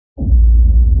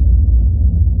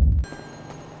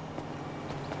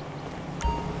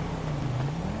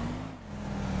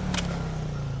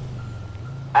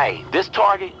Hey, this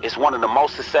target is one of the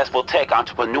most successful tech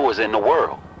entrepreneurs in the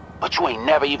world. But you ain't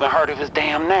never even heard of his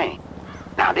damn name.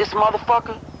 Now this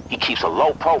motherfucker, he keeps a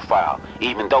low profile,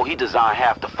 even though he designed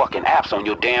half the fucking apps on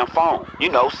your damn phone.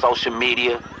 You know, social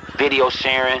media, video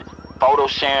sharing, photo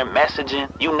sharing, messaging,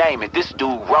 you name it, this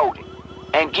dude wrote it.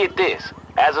 And get this,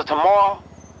 as of tomorrow,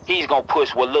 he's gonna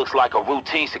push what looks like a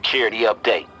routine security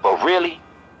update. But really,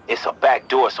 it's a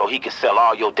backdoor so he can sell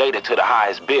all your data to the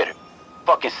highest bidder.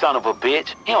 Fucking son of a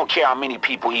bitch. He don't care how many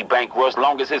people he bankrolls, as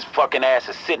long as his fucking ass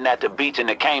is sitting at the beach in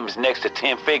the Caymans next to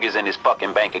 10 figures in his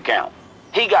fucking bank account.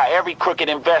 He got every crooked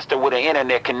investor with an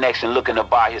internet connection looking to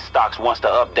buy his stocks once the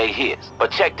update hits.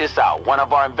 But check this out, one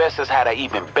of our investors had an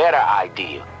even better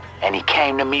idea, and he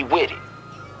came to me with it.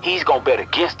 He's gonna bet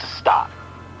against the stock.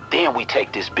 Then we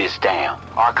take this bitch down.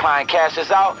 Our client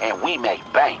cashes out, and we make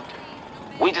bank.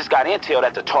 We just got intel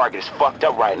that the target is fucked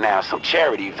up right now at some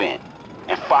charity event,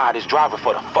 and fired his driver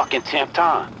for the fucking 10th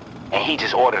time. And he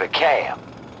just ordered a cab.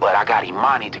 But I got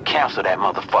Imani to cancel that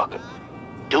motherfucker.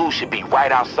 Dude should be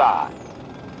right outside.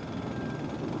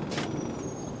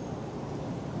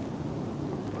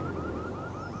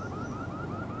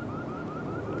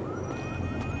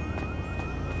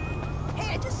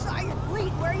 Hey, I just saw your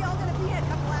fleet. Where are y'all gonna be in a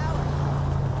couple hours?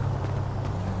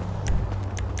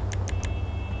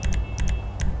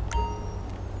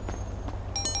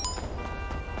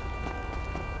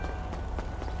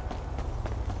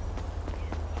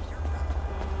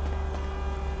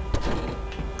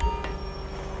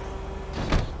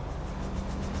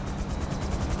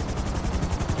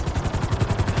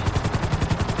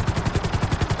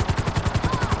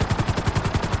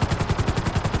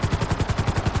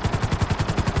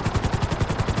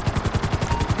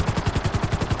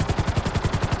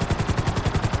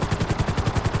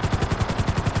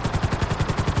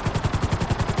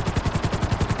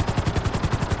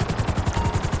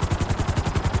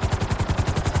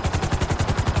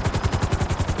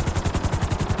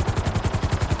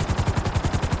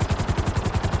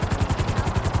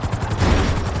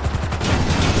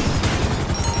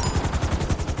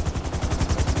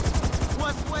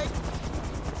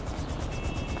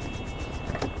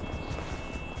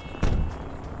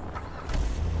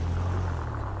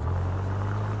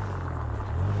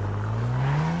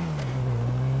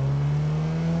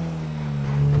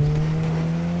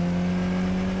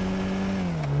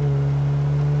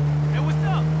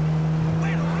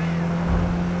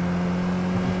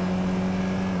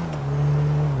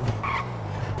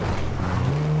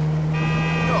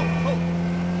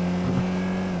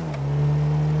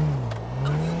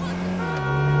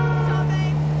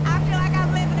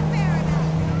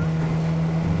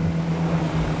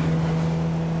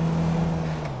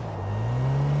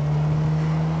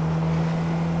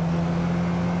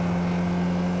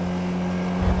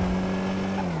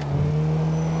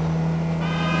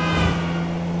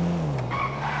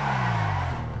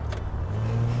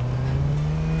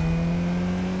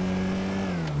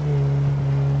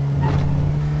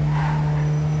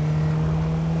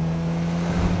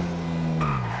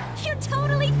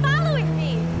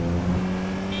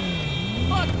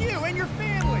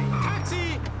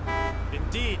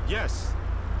 Yes.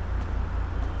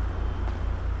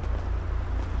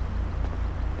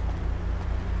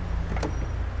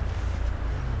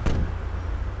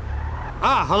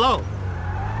 Ah, hello.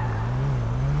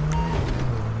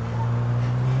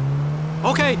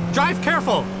 Okay, drive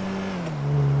careful.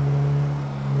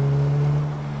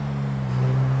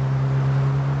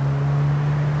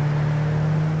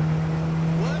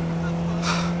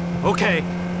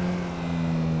 Okay.